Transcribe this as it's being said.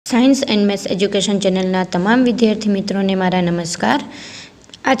Science and maths education ચેનલના તમામ વિદ્યાર્થી મિત્રોને મારા નમસ્કાર.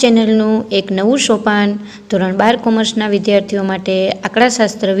 આ ચેનલનું એક નવું સોપાન ધોરણ 12 કોમર્સના વિદ્યાર્થીઓ માટે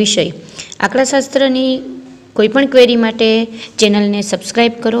આંકડાશાસ્ત્ર વિષય. આંકડાશાસ્ત્રની કોઈપણ ક્વેરી માટે ચેનલને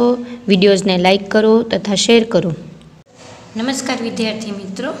સબસ્ક્રાઈબ કરો, વિડીયોઝને લાઇક કરો તથા શેર કરો. નમસ્કાર વિદ્યાર્થી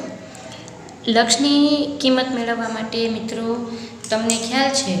મિત્રો. લક્ષની કિંમત મેળવવા માટે મિત્રો તમને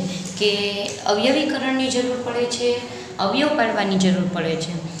ખ્યાલ છે કે અવયવીકરણની જરૂર પડે છે, અવયવ પાડવાની જરૂર પડે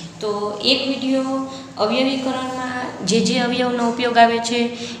છે. તો એક વિડીયો અવયવીકરણમાં જે અવયવનો ઉપયોગ આવે છે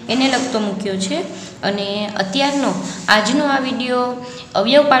એને લગતો મૂક્યો છે, અને અત્યારનો આજનો આ વિડીયો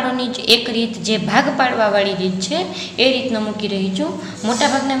અવયવ પાડવાની જ એક રીત, જે ભાગ પાડવાવાળી રીત છે એ રીતનો મૂકી રહી છું.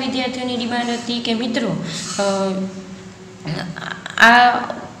 મોટાભાગના વિદ્યાર્થીઓની ડિમાન્ડ હતી કે મિત્રો આ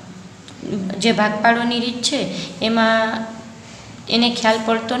જે ભાગ પાડવાની રીત છે એમાં એને ખ્યાલ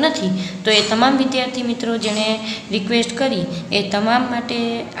પડતો નથી. તો એ તમામ વિદ્યાર્થી મિત્રો જેણે રિક્વેસ્ટ કરી એ તમામ માટે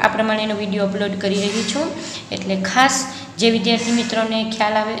આ પ્રમાણેનો વિડીયો અપલોડ કરી રહી છું. એટલે ખાસ જે વિદ્યાર્થી મિત્રોને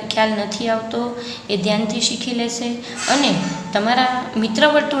ખ્યાલ નથી આવતો એ ધ્યાનથી શીખી લેશે, અને તમારા મિત્ર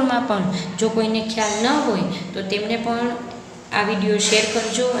વર્તુળમાં પણ જો કોઈને ખ્યાલ ન હોય તો તેમને પણ આ વિડીયો શેર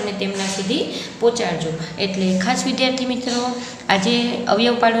કરજો અને તેમના સુધી પહોંચાડજો. એટલે ખાસ વિદ્યાર્થી મિત્રો, આજે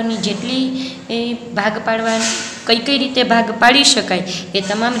અવયવ પાડવાની જેટલી ભાગ પાડવા કઈ રીતે ભાગ પાડી શકાય એ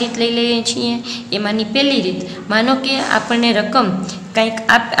તમામ રીત લઈ લઈએ છીએ. એમાંની પહેલી રીત, માનો કે આપણને રકમ કંઈક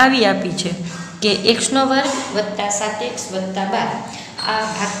આપી છે કે x² + 7x + 12. આ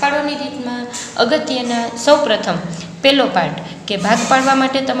ભાગ પાડવાની રીતમાં અગત્યના સૌપ્રથમ પહેલો પાર્ટ કે ભાગ પાડવા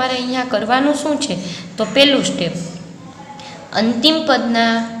માટે તમારે અહીંયા કરવાનું શું છે, તો પહેલું સ્ટેપ અંતિમ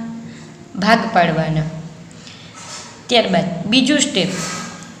પદના ભાગ પાડવાના. ત્યારબાદ બીજું સ્ટેપ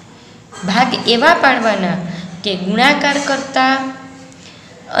ભાગ એવા પાડવાના કે ગુણાકાર કરતાં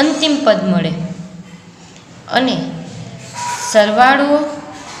અંતિમ પદ મળે અને સરવાળો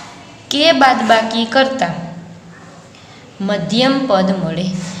કે બાદબાકી કરતાં મધ્યમ પદ મળે.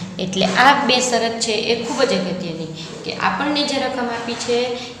 એટલે આ બે શરત છે એ ખૂબ જ અગત્યની, કે આપણને જે રકમ આપી છે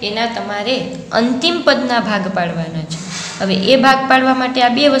એના તમારે અંતિમ પદના ભાગ પાડવાના છે. હવે એ ભાગ પાડવા માટે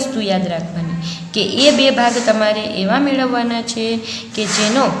આ બે વસ્તુ યાદ રાખવાની, કે એ બે ભાગ તમારે એવા મેળવવાના છે કે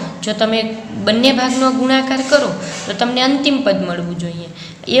જેનો જો તમે બંને ભાગનો ગુણાકાર કરો તો તમને અંતિમ પદ મળવું જોઈએ.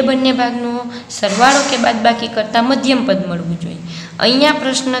 એ બંને ભાગનો સરવાળો કે બાદબાકી કરતાં મધ્યમ પદ મળવું જોઈએ. અહીંયા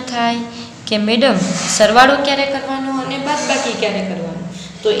પ્રશ્ન થાય કે મેડમ સરવાળો ક્યારે કરવાનો અને બાદબાકી ક્યારે કરવાનો?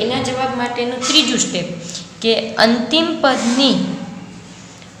 તો એના જવાબ માટેનું ત્રીજું સ્ટેપ કે અંતિમ પદની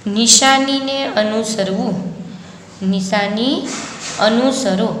નિશાનીને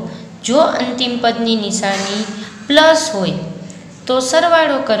અનુસરો. જો અંતિમ પદની નિશાની પ્લસ હોય તો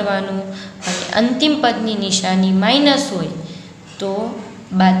સરવાળો કરવાનો, અને અંતિમ પદની નિશાની માઇનસ હોય તો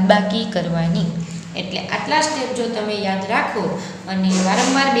બાદબાકી કરવાની. એટલે આટલા સ્ટેપ જો તમે યાદ રાખો અને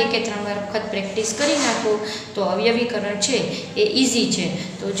વારંવાર 2 કે 3 વાર વખત પ્રેક્ટિસ કરી નાખો તો અવયવીકરણ છે એ ઇઝી છે.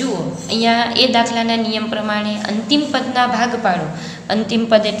 તો જુઓ, અહીંયા એ દાખલાના નિયમ પ્રમાણે અંતિમ પદના ભાગ પાડો. અંતિમ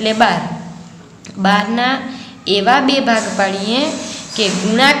પદ એટલે 12. 12ના એવા બે ભાગ પાડીએ કે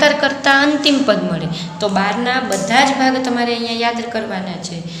ગુણાકાર કરતાં અંતિમ પદ મળે. તો 12ના બધા જ ભાગ તમારે અહીંયા યાદ કરવાના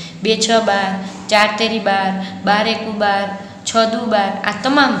છે. 2 × 6 = 12, 4 × 1 = 12, 6 × 2 = 12. આ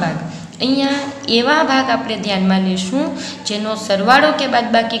તમામ ભાગ અહીંયા એવા ભાગ આપણે ધ્યાનમાં લઈશું જેનો સરવાળો કે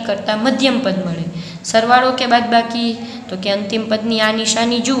બાદબાકી કરતાં મધ્યમ પદ મળે. સરવાળો કે બાદબાકી, તો કે અંતિમ પદની આ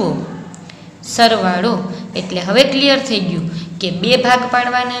નિશાની જુઓ, સરવાળો. એટલે હવે ક્લિયર થઈ ગયું કે બે ભાગ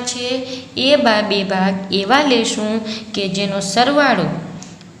પાડવાના છે. એ બે ભાગ એવા લેશું કે જેનો સરવાળો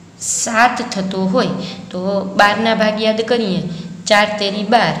 7 થતો હોય. તો 12ના ભાગ યાદ કરીએ, 4 × 3 =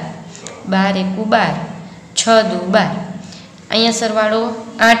 12, 12, 1 = 12, 6 × 2 = 12. અહીંયા સરવાળો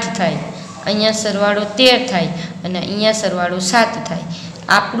 8 થાય, અહીંયા સરવાળો 13 થાય, અને અહીંયા સરવાળો 7 થાય.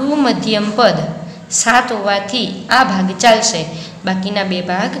 આપણું મધ્યમ પદ 7 હોવાથી આ ભાગ ચાલશે, બાકીના બે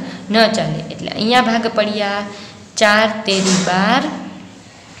ભાગ ન ચાલે. એટલે અહીંયા ભાગ પડ્યા 4 × 13 = 12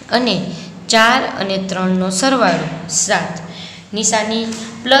 અને 4 અને 3નો સરવાળો 7. નિશાની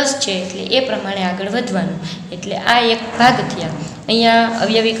પ્લસ છે એટલે એ પ્રમાણે આગળ વધવાનું. એટલે આ એક ભાગ થયા. અહીંયા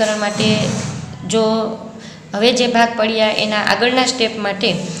અવયવીકરણ માટે જો હવે જે ભાગ પડ્યા એના આગળના સ્ટેપ માટે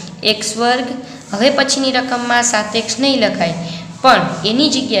x², હવે પછીની રકમમાં 7x નહીં લખાય, પણ એની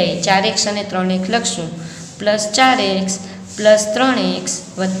જગ્યાએ 4x અને 3x લખશું, +4x + 3x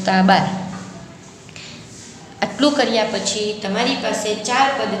 + 12. આટલું કર્યા પછી તમારી પાસે 4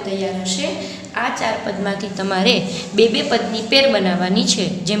 પદ તૈયાર હશે. આ 4 પદમાંથી તમારે 2 પદની પેર બનાવવાની છે,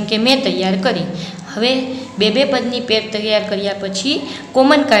 જેમ કે મેં તૈયાર કરી. હવે 2 પદની પેર તૈયાર કર્યા પછી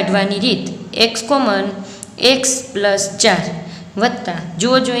કોમન કાઢવાની રીત, x કોમન, x + 4 વત્તા,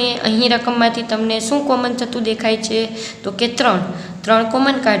 જુઓ જોઈએ અહીં રકમમાંથી તમને શું કોમન થતું દેખાય છે, તો કે 3. 3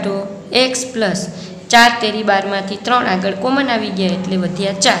 કોમન કાઢો, x પ્લસ 4 તેરી 12માંથી 3 આગળ કોમન આવી ગયા એટલે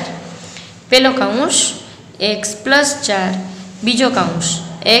વધ્યા 4. પહેલો કાઉન્સ x પ્લસ 4, બીજો કાઉન્સ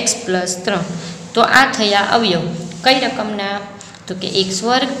x પ્લસ 3. તો આ થયા અવયવ કઈ રકમના? તો કે x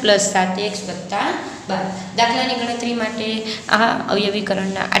વર્ગ પ્લસ 7x વત્તા 12. દાખલાની ગણતરી માટે આ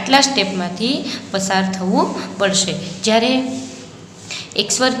અવયવીકરણના આટલા સ્ટેપમાંથી પસાર થવું પડશે. જ્યારે x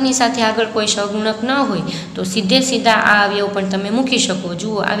વર્ગની સાથે આગળ કોઈ સહગુણક ન હોય તો સીધા આ અવયવ પણ તમે મૂકી શકો.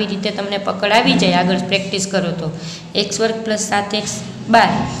 જુઓ, આવી રીતે તમને પકડ આવી જાય આગળ પ્રેક્ટિસ કરો તો. x વર્ગ પ્લસ 7x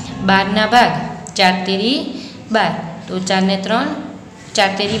 12, 12 ભાગ 4 તેરી 12, તો 4 ને 3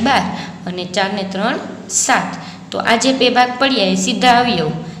 4 તેરી 12 અને 4 ને 3 7. તો આ જે બે ભાગ પડ્યા એ સીધા અવયવ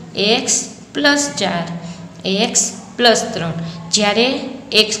x પ્લસ 4 x પ્લસ 3. જ્યારે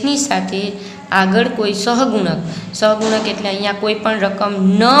xની સાથે આગળ કોઈ સહગુણક એટલે અહીંયા કોઈ પણ રકમ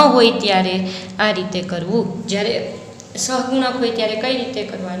ન હોય ત્યારે આ રીતે કરવું. જ્યારે સહગુણક હોય ત્યારે કઈ રીતે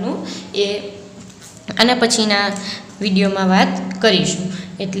કરવાનું એ આના પછીના વિડીયોમાં વાત કરીશું.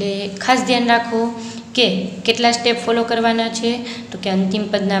 એટલે ખાસ ધ્યાન રાખો કે કેટલા સ્ટેપ ફોલો કરવાના છે. તો કે અંતિમ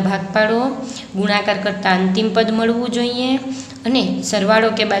પદના ભાગ પાડો, ગુણાકાર કરતાં અંતિમ પદ મળવું જોઈએ, અને સરવાળો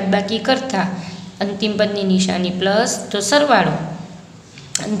કે બાદબાકી કરતાં અંતિમ પદની નિશાની પ્લસ તો સરવાળો,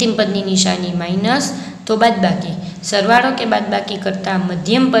 અંતિમ પદની નિશાની માઇનસ તો બાદબાકી. સરવાળો કે બાદબાકી કરતાં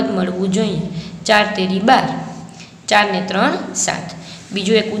મધ્યમ પદ મળવું જોઈએ. 4 તેરી 12, 4 ને 3 7.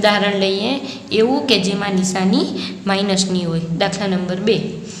 બીજું એક ઉદાહરણ લઈએ એવું કે જેમાં નિશાની માઇનસની હોય. દાખલા નંબર 2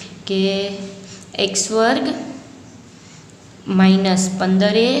 કે x વર્ગ માઇનસ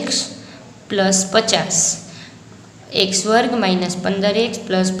 15x પ્લસ 50, x વર્ગ માઇનસ 15x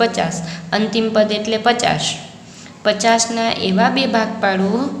પ્લસ 50. અંતિમ પદ એટલે 50. 50ના એવા બે ભાગ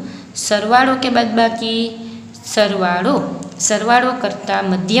પાડો, સરવાળો કે બાદબાકી? સરવાળો કરતાં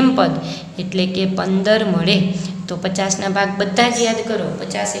મધ્યમ પદ એટલે કે 15 મળે. તો 50ના ભાગ બધા જ યાદ કરો.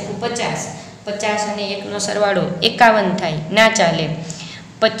 50 એકુ 50, 50 અને 1નો સરવાળો 51 થાય, ના ચાલે.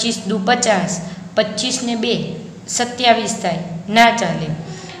 25 દુ 50, 25 ને 2 27 થાય, ના ચાલે.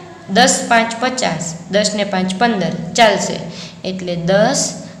 10 5 50, 10 ને 5 15 ચાલશે. એટલે 10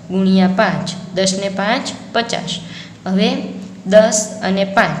 ગુણ્યા 5, 10 ને 5 50. હવે 10 અને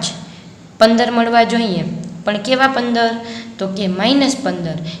 5 15 મળવા જોઈએ, પણ કેવા 15? તો કે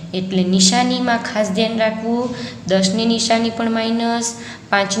 -15. એટલે નિશાનીમાં ખાસ ધ્યાન રાખવું, 10ની નિશાની પણ માઇનસ,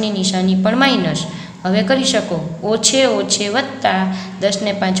 5ની નિશાની પણ માઇનસ. હવે કરી શકો ઓછે વત્તા, 10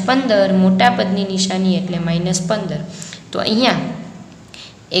 ને 5 15, મોટા પદની નિશાની એટલે -15. તો અહીંયા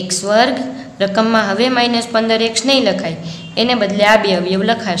x વર્ગ રકમમાં હવે -15x નહીં લખાય, એને બદલે આ બે અવયવ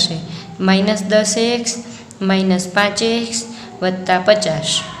લખાશે. -10x -5x વત્તા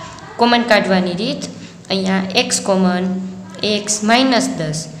 50. કોમન કાઢવાની રીત, અહીંયા x કોમન, x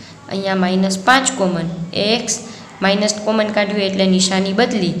 -10, અહીંયા -5 કોમન, x માઇનસ કોમન કાઢ્યું એટલે નિશાની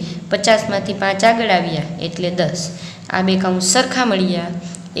બદલી, 50માંથી 5 આગળ આવ્યા એટલે 10. આ બે કાઉન્સ સરખા મળ્યા,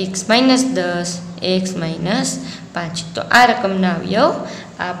 x -10 x -5. તો આ રકમના અવયવ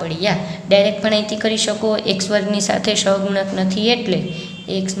આ પડ્યા. ડાયરેક્ટ પણ અહીંથી કરી શકો, x વર્ગની સાથે સહગુણક નથી એટલે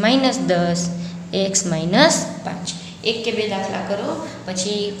x -10 x -5. એક કે બે દાખલા કરો,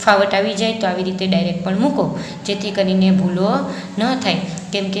 પછી ફાવટ આવી જાય તો આવી રીતે ડાયરેક્ટ પણ મૂકો, જેથી કરીને ભૂલો ન થાય.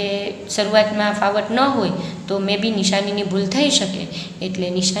 કેમ કે શરૂઆતમાં ફાવટ ન હોય તો મે બી નિશાનીની ભૂલ થઈ શકે. એટલે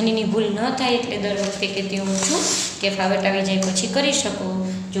નિશાનીની ભૂલ ન થાય એટલે દર વખતે કહેતી હોઉં છું કે ફાવટ આવી જાય પછી કરી શકો.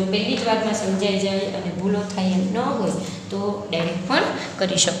 જો પહેલી જ વારમાં સમજાઈ જાય અને ભૂલો થાય એમ ન હોય તો ડાયરેક્ટ પણ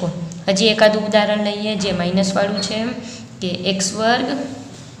કરી શકો. હજી એકાદું ઉદાહરણ લઈએ જે માઇનસવાળું છે, કે x વર્ગ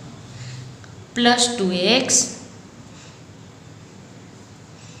પ્લસ 2x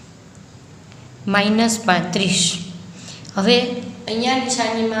 -35. હવે અહીંયા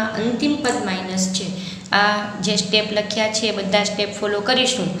નિશાનીમાં અંતિમ પદ માઇનસ છે. આ જે સ્ટેપ લખ્યા છે એ બધા સ્ટેપ ફોલો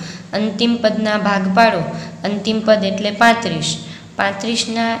કરીશું. અંતિમ પદના ભાગ પાડો, અંતિમ પદ એટલે 35.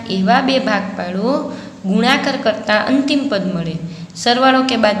 35ના એવા બે ભાગ પાડો, ગુણાકાર કરતાં અંતિમ પદ મળે. સરવાળો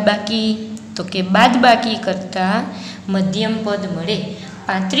કે બાદબાકી? તો કે બાદબાકી કરતાં મધ્યમ પદ મળે.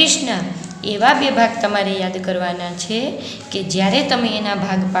 35ના એવા બે ભાગ તમારે યાદ કરવાના છે કે જ્યારે તમે એના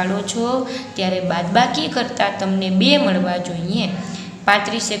ભાગ પાડો છો ત્યારે બાદબાકી કરતાં તમને 2 મળવા જોઈએ.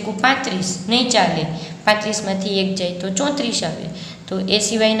 35 એકુ 35 નહીં ચાલે, 35માંથી 1 જાય તો 34 આવે. તો એ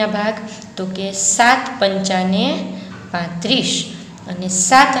સિવાયના ભાગ તો કે 7 5 ને 35, અને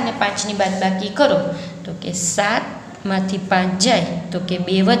 7 અને 5ની બાદબાકી કરો તો કે 7માંથી 5 જાય તો કે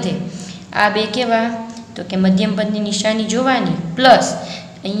 2 વધે. આ બે કેવા? તો કે મધ્યમ પદની નિશાની જોવાની, પ્લસ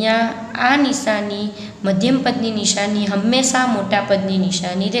અહીંયા આ નિશાની મધ્યમ પદની નિશાની હંમેશા મોટા પદની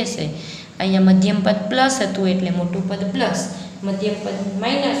નિશાની રહેશે. અહીંયા મધ્યમ પદ પ્લસ હતું એટલે મોટું પદ પ્લસ, મધ્યમ પદ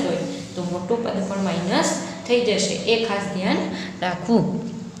માઇનસ હોય તો મોટું પદ પણ માઇનસ થઈ જશે, એ ખાસ ધ્યાન રાખવું.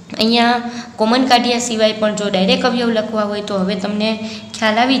 અહીંયા કોમન કાઢ્યા સિવાય પણ જો ડાયરેક્ટ અવયવ લખવા હોય તો હવે તમને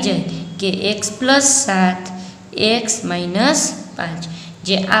ખ્યાલ આવી જાય કે x+7 x-5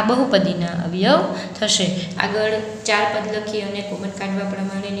 જે આ બહુપદીના અવયવ થશે. આગળ 4 પદ લખી અને કોમન કાઢવા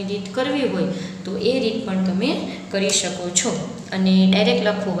પ્રમાણેની રીત કરવી હોય તો એ રીત પણ તમે કરી શકો છો. અને ડાયરેક્ટ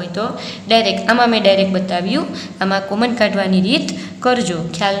લખવું હોય તો ડાયરેક્ટ, આમાં મેં ડાયરેક્ટ બતાવ્યું, આમાં કોમન કાઢવાની રીત કરજો.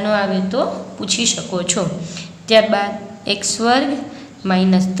 ખ્યાલ ન આવે તો પૂછી શકો છો. ત્યારબાદ x²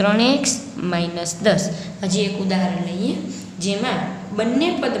 -3x -10. હજી એક ઉદાહરણ લઈએ જેમાં બંને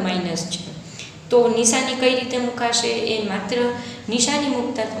પદ માઇનસ છે. તો નિશાની કઈ રીતે મુકાશે એ માત્ર નિશાની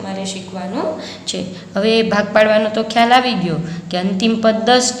મૂકતા તમારે શીખવાનું છે. હવે ભાગ પાડવાનો તો ખ્યાલ આવી ગયો કે અંતિમ પદ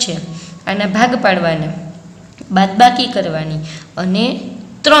 10 છે, આના ભાગ પાડવાના, બાદબાકી કરવાની અને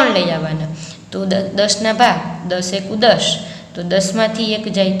 3 લઈ આવવાના. તો 10ના ભાગ 10 × 10, તો 10માંથી 1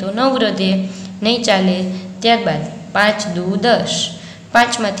 જાય તો 9 વધે, નહીં ચાલે. ત્યારબાદ 5 × 2 = 10,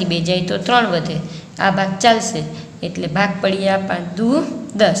 5માંથી 2 જાય તો 3 વધે, આ ભાગ ચાલશે. એટલે ભાગ પડ્યા 5 × 2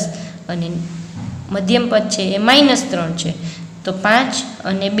 = 10. અને મધ્યમ પદ છે એ -3 છે, તો 5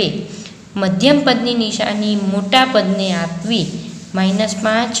 અને 2. મધ્યમ પદની નિશાની મોટા પદને આપવી,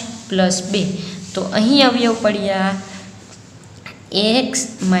 -5 + 2. તો અહીં અવયવ પડ્યા x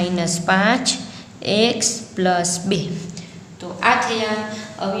 -5 x + 2. તો આ થયા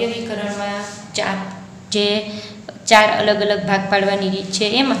અવયવીકરણમાં જે 4 અલગ અલગ ભાગ પાડવાની રીત છે.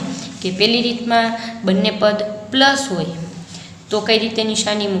 એમાં કે પહેલી રીતમાં બંને પદ પ્લસ હોય તો કઈ રીતે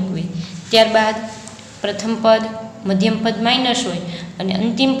નિશાની મૂકવી. ત્યારબાદ પ્રથમ પદ, મધ્યમ પદ માઇનસ હોય અને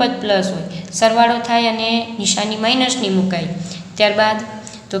અંતિમ પદ પ્લસ હોય, સરવાળો થાય અને નિશાની માઇનસની મુકાય. ત્યારબાદ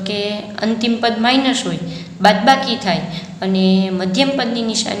તો કે અંતિમ પદ માઇનસ હોય, બાદબાકી થાય અને મધ્યમ પદની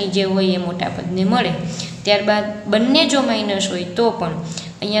નિશાની જે હોય એ મોટા પદને મળે. ત્યારબાદ બંને જો માઇનસ હોય તો પણ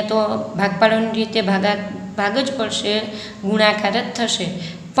અહીંયા તો ભાગ પાડવાની રીતે ભાગ જ પડશે, ગુણાકાર જ થશે,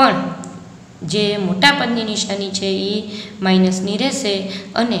 પણ જે મોટા પદની નિશાની છે એ માઇનસની રહેશે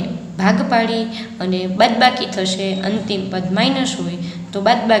અને ભાગ પાડી અને બાદબાકી થશે. અંતિમ પદ માઇનસ હોય તો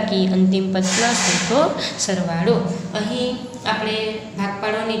બાદબાકી, અંતિમ પદ પ્લસ હોય તો સરવાળો. અહીં આપણે ભાગ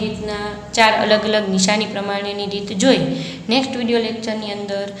પાડવાની રીતના 4 અલગ અલગ નિશાની પ્રમાણેની રીત જોઈ. નેક્સ્ટ વિડીયો લેક્ચરની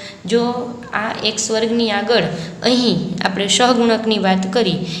અંદર જો આ x² ની આગળ અહીં આપણે સહગુણકની વાત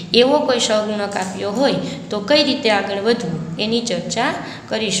કરી, એવો કોઈ સહગુણક આપ્યો હોય તો કઈ રીતે આગળ વધવું એની ચર્ચા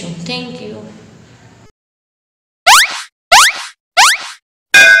કરીશું. Thank you.